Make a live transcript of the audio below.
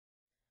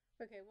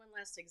Okay, one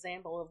last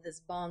example of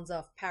this bonds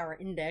off power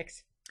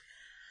index.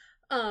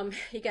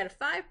 You got a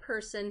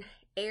 5-person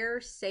air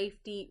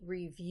safety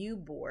review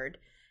board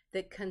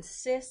that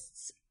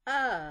consists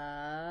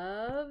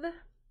of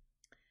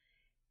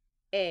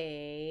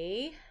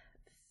a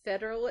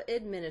federal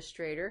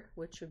administrator,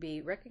 which would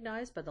be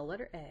recognized by the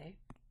letter A,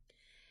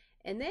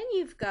 and then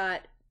you've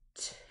got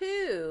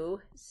 2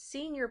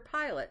 senior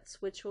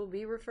pilots, which will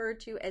be referred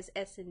to as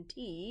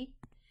S&T,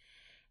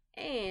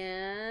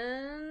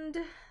 and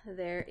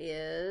there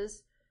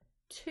is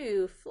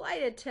 2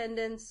 flight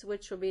attendants,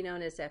 which will be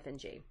known as F and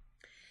G.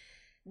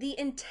 The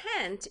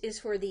intent is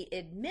for the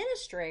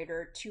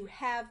administrator to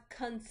have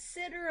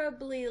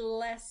considerably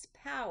less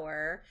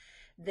power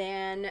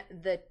than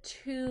the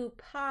 2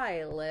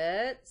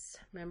 pilots.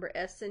 Remember,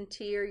 S and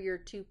T are your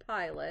 2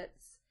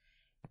 pilots,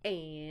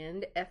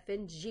 and F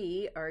and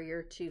G are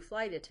your 2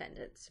 flight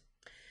attendants.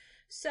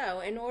 So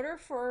in order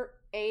for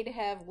A to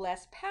have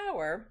less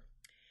power,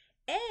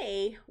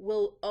 A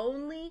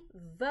only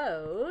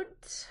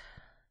votes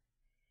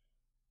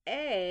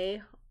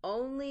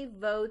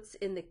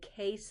in the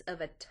case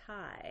of a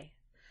tie.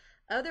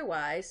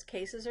 Otherwise,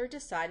 cases are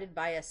decided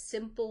by a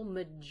simple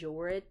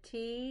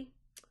majority.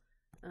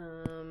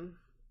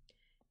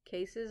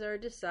 Cases are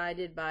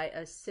decided by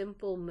a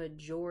simple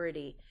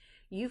majority.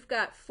 You've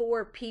got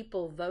 4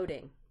 people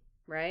voting,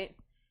 right?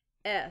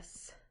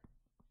 S,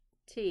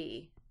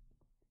 T,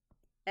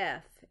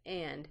 F,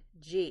 and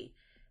G.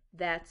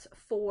 That's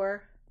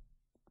 4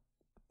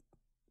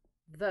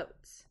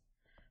 votes.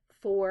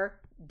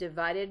 4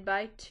 divided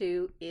by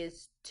 2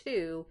 is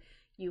 2.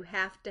 You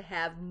have to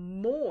have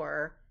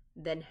more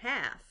than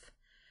half.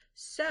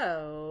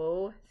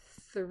 So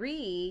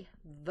 3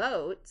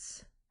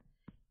 votes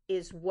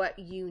is what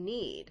you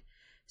need.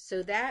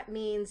 So that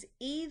means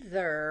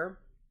either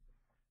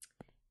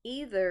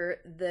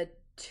the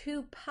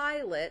 2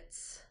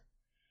 pilots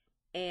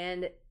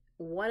and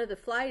one of the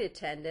flight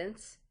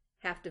attendants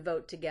have to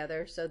vote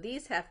together, so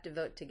these have to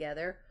vote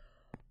together,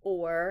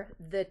 or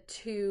the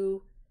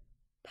 2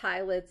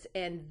 pilots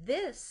and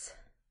this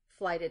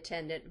flight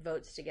attendant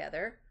votes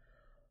together,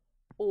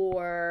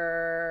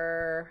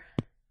 or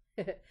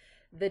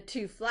the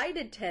 2 flight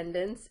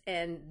attendants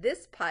and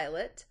this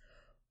pilot,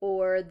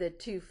 or the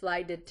 2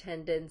 flight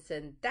attendants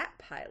and that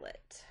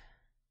pilot.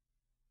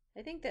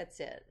 I think that's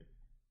it.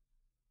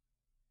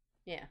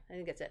 Yeah, I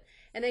think that's it.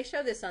 And they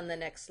show this on the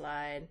next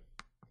slide.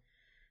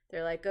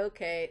 They're like,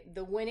 okay,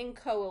 the winning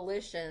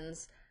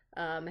coalitions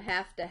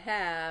have to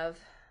have,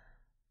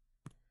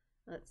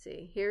 let's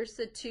see, here's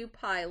the 2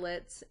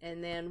 pilots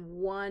and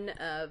then one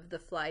of the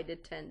flight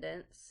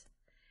attendants.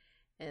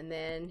 And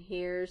then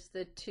here's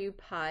the 2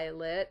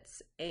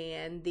 pilots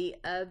and the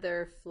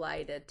other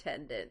flight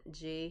attendant,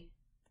 G.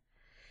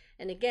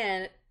 And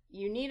again,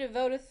 you need a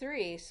vote of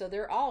 3, so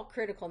they're all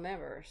critical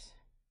members.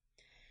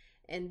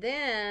 And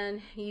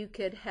then you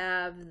could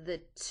have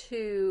the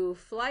 2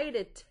 flight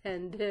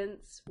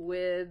attendants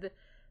with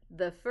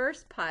the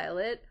first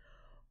pilot,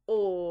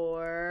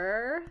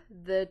 or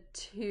the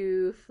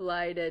 2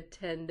 flight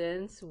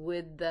attendants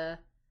with the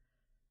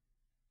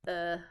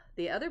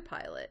other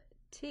pilot,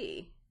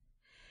 T.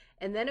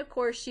 And then, of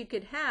course, you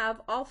could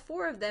have all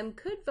 4 of them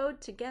could vote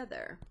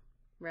together,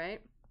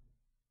 right?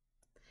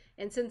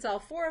 And since all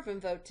 4 of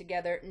them vote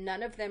together,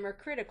 none of them are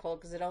critical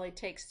because it only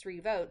takes 3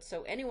 votes.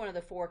 So any one of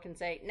the 4 can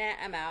say, nah,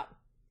 I'm out.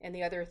 And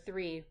the other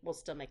 3 will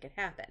still make it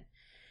happen.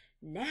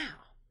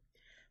 Now,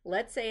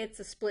 let's say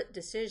it's a split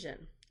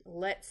decision.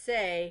 Let's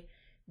say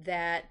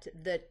that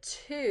the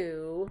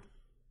two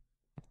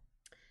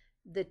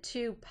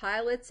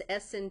pilots,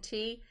 S and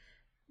T,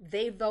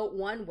 they vote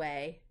one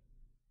way.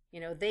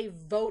 You know, they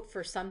vote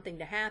for something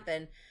to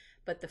happen.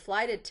 But the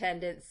flight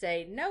attendants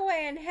say, no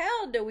way in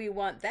hell do we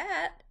want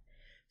that.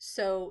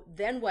 So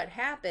then what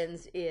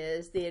happens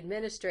is the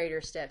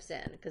administrator steps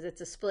in because it's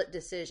a split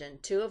decision.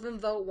 2 of them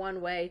vote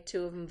one way,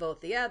 2 of them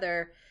vote the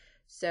other.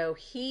 So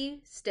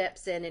he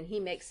steps in and he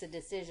makes a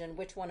decision,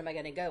 which one am I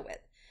going to go with?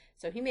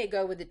 So he may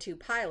go with the 2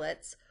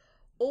 pilots,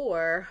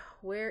 or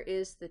where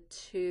is the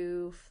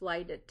 2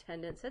 flight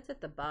attendants? That's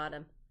at the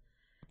bottom.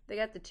 They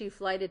got the 2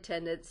 flight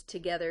attendants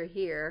together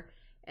here,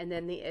 and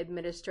then the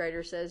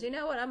administrator says, you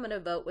know what, I'm going to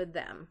vote with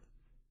them.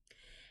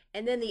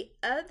 And then the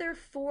other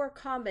 4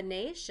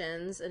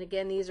 combinations, and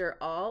again, these are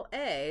all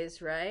A's,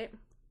 right,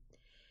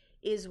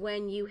 is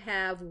when you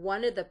have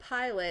one of the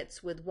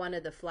pilots with one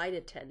of the flight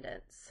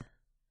attendants.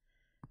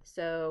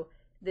 So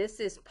this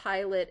is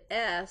pilot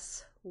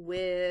S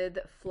with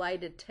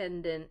flight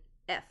attendant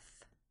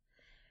F.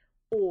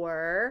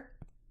 Or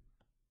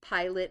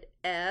pilot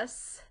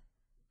S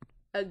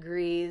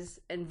agrees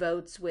and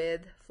votes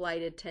with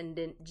flight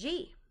attendant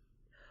G.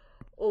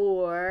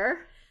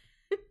 Or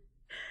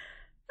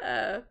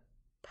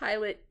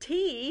pilot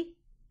T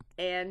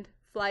and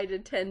flight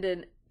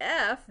attendant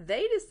F,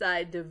 they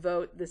decide to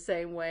vote the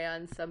same way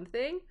on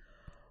something.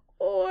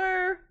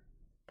 Or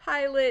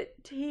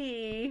pilot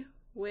T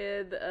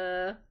with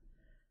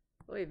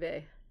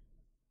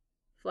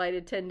flight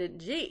attendant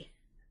G.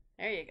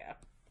 There you go.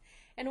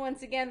 And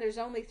once again, there's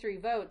only 3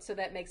 votes, so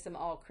that makes them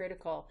all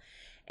critical.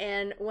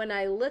 And when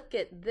I look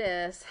at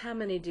this, how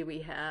many do we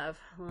have?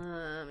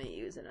 Let me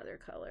use another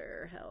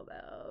color. How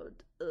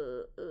about,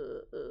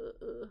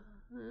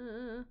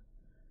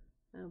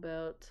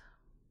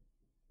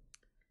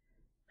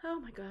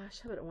 oh my gosh,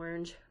 how about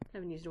orange? I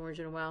haven't used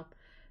orange in a while.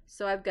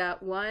 So I've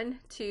got 1,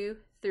 2,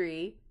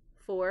 3,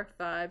 4,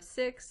 5,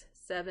 6,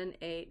 7,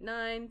 8,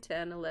 9,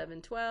 10,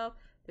 11, 12,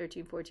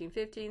 13, 14,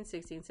 15,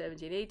 16,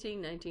 17,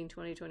 18, 19,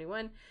 20,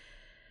 21,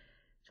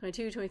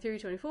 22, 23,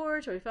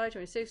 24, 25,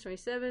 26,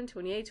 27,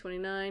 28,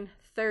 29,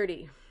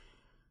 30.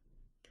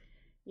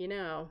 You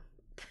know,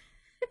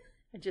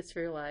 I just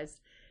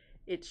realized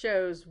it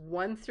shows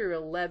 1 through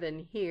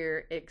 11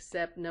 here,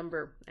 except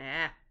number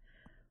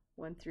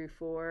 1 through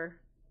 4,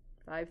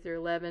 5 through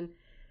 11.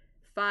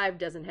 5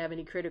 doesn't have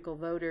any critical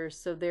voters,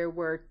 so there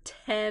were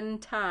 10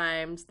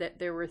 times that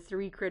there were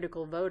 3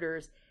 critical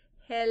voters.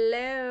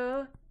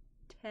 Hello,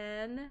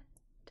 10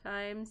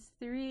 times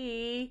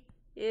 3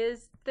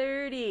 is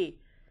 30.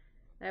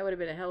 That would have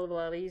been a hell of a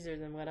lot easier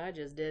than what I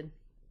just did.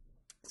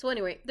 So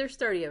anyway, there's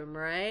 30 of them,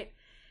 right?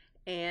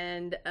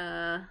 And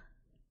let's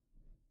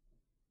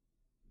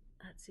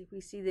see, we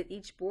see that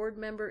each board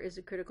member is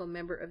a critical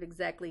member of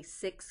exactly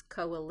 6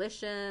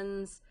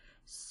 coalitions.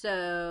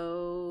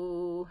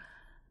 So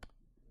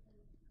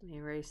let me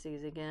erase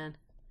these again.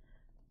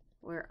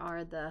 Where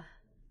are the,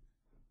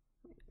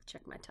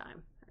 check my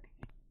time.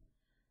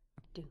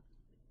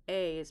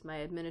 A is my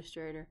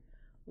administrator.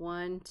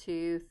 1,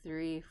 2,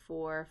 3,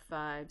 4,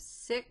 5,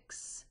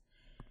 6.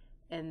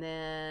 And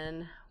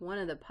then one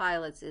of the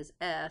pilots is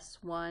S.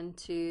 1,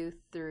 2,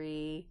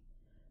 3,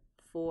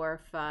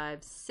 4,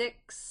 5,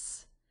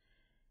 6.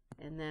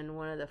 And then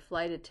one of the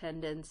flight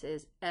attendants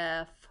is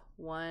F.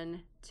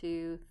 1,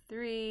 2,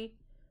 3,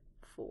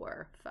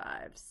 4,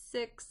 5,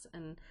 6.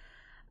 And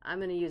I'm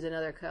going to use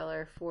another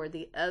color for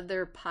the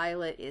other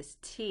pilot is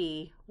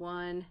T.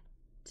 1,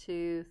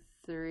 2,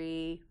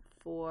 3,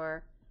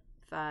 4,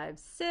 5,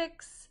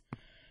 6.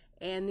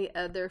 And the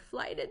other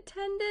flight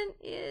attendant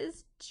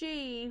is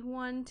G.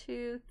 1,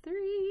 2,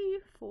 3,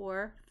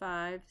 4,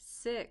 5,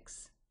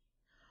 6.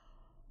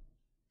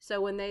 So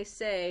when they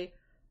say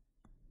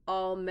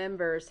all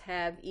members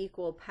have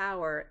equal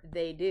power,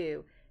 they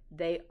do.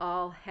 They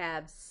all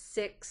have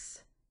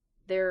 6.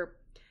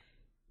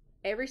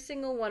 Every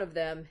single one of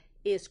them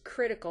is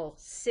critical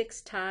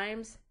 6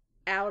 times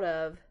out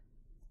of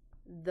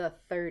the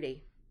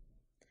 30.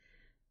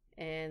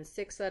 And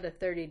 6 out of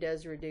 30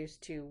 does reduce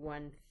to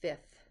 1/5.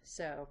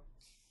 So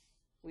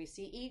we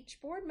see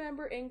each board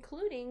member,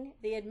 including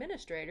the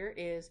administrator,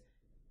 is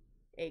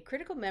a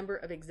critical member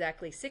of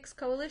exactly 6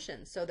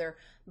 coalitions. So their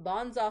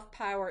bonds off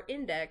power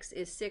index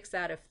is 6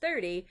 out of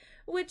 30,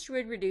 which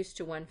would reduce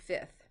to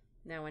 1/5.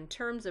 Now in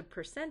terms of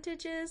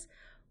percentages,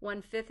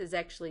 1/5 is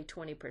actually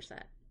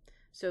 20%.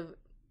 So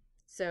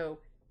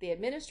the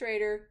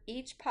administrator,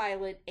 each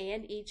pilot,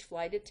 and each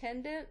flight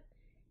attendant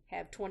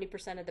have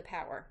 20% of the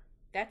power.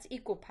 That's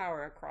equal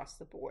power across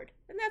the board.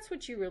 And that's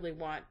what you really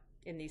want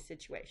in these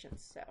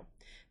situations. So,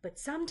 but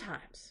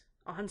sometimes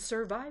on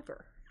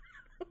Survivor,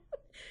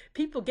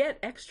 people get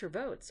extra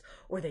votes,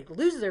 or they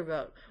lose their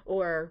vote,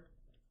 or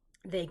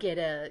they get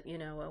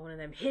one of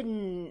them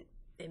hidden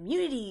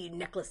immunity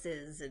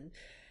necklaces. And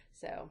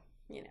so,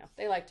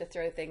 they like to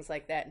throw things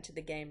like that into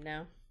the game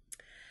now.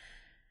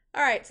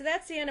 All right, so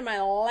that's the end of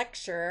my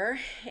lecture,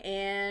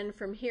 and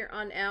from here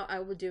on out I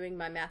will be doing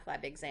my math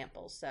lab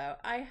examples. So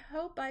I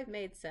hope I've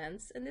made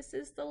sense, and this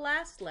is the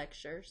last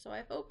lecture, so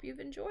I hope you've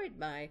enjoyed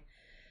my,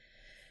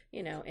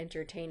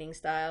 entertaining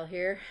style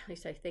here. At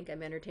least I think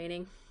I'm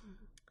entertaining.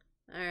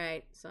 All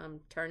right, so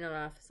I'm turning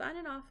off,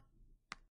 signing off.